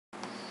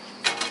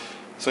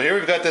So here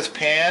we've got this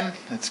pan.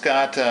 It's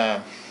got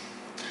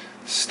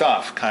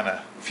stuff kind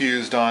of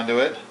fused onto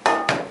it,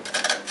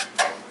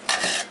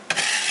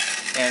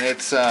 and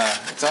it's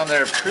on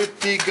there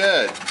pretty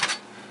good.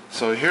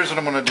 So here's what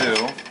I'm going to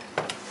do.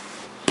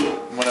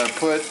 I'm going to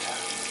put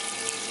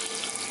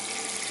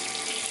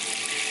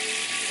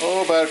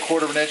about a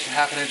quarter of an inch,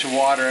 half an inch of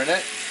water in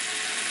it.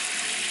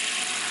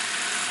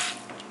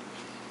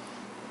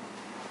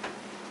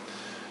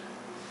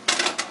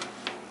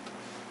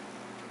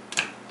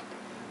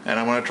 And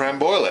I'm going to try and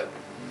boil it.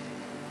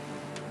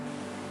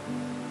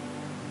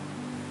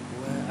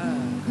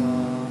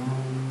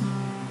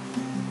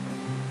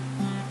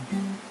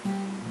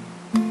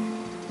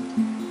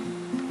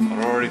 It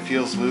already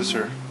feels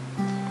looser.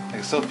 I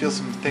can still feel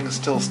some things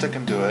still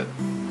sticking to it.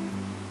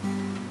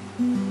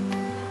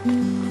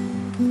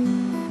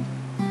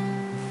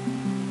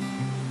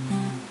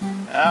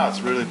 Now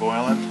it's really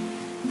boiling.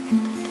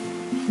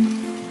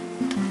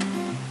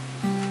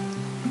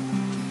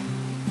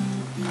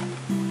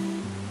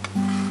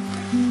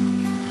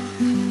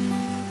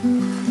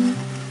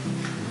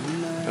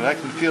 But I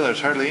can feel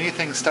there's hardly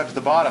anything stuck to the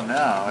bottom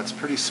now. It's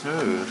pretty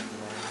smooth.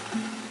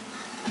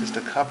 Just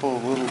a couple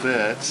of little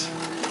bits.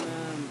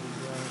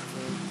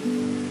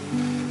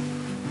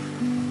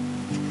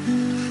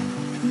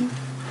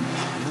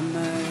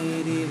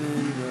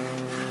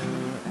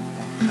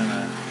 Kind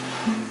of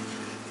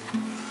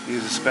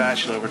use a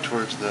spatula over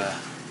towards the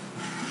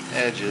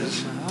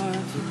edges.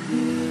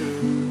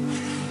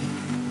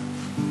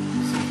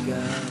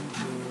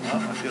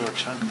 Oh, I feel a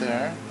chunk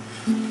there.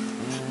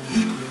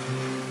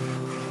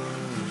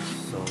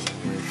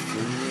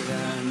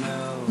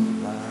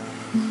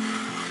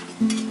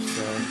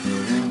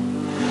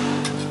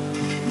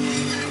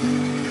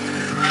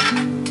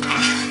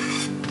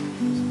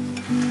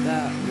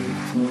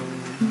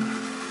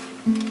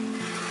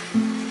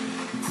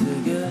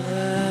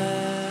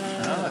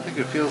 I think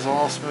it feels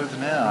all smooth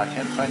now. I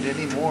can't find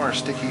any more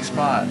sticky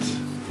spots.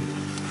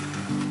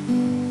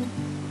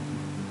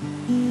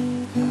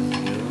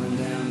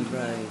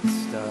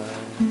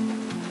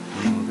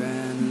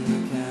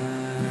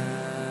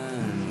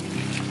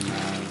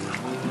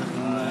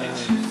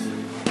 Nice.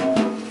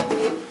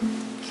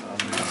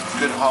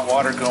 Good hot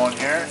water going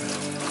here.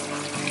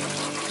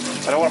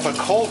 I don't want to put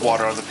cold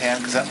water on the pan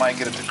because that might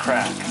get it to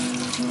crack. So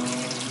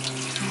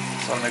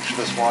I want to make sure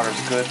this water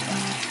is good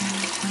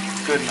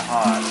and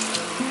hot.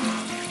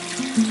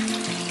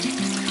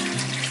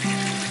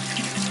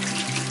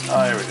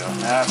 Oh, there we go.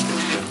 That's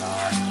good and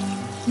hot.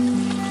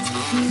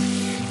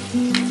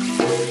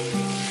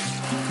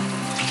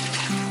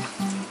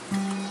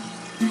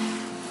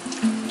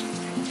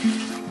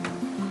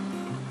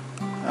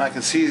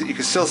 You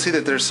can still see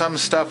that there's some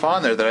stuff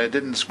on there that I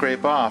didn't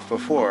scrape off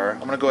before. I'm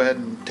going to go ahead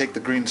and take the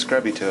green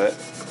scrubby to it.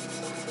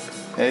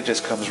 And it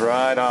just comes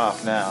right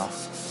off now.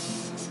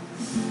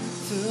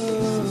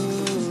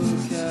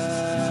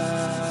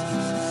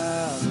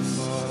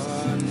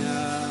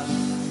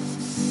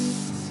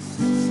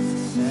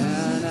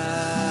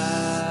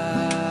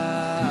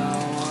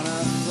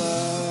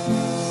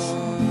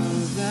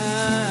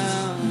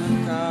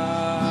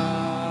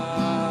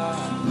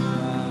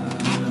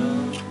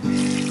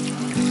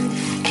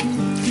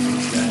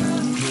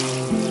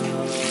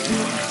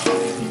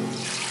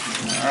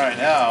 Alright,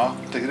 now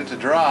to get it to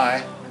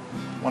dry,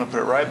 I want to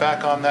put it right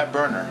back on that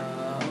burner.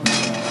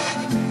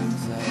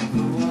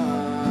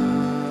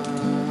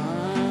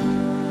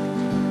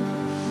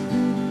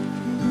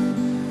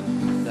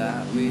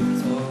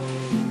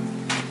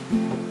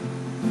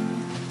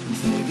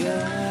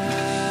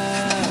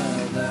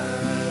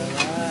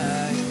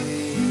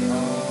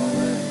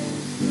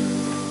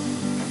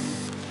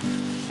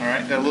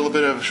 Alright, got a little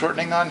bit of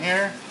shortening on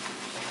here.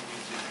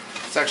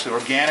 It's actually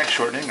organic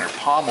shortening, or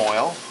palm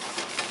oil.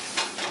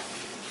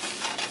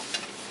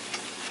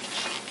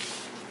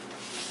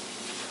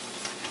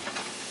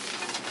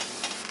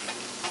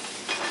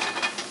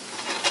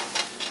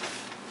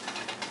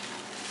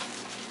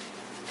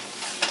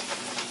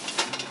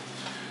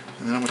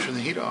 And then I'm going to turn the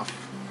heat off.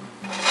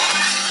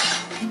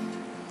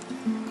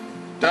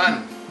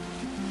 Done!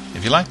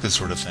 If you like this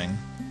sort of thing,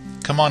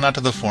 come on out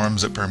to the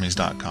forums at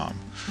permies.com,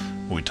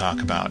 where we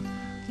talk about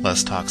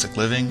less toxic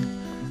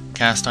living,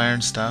 cast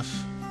iron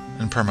stuff,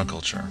 and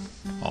permaculture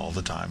all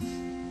the time.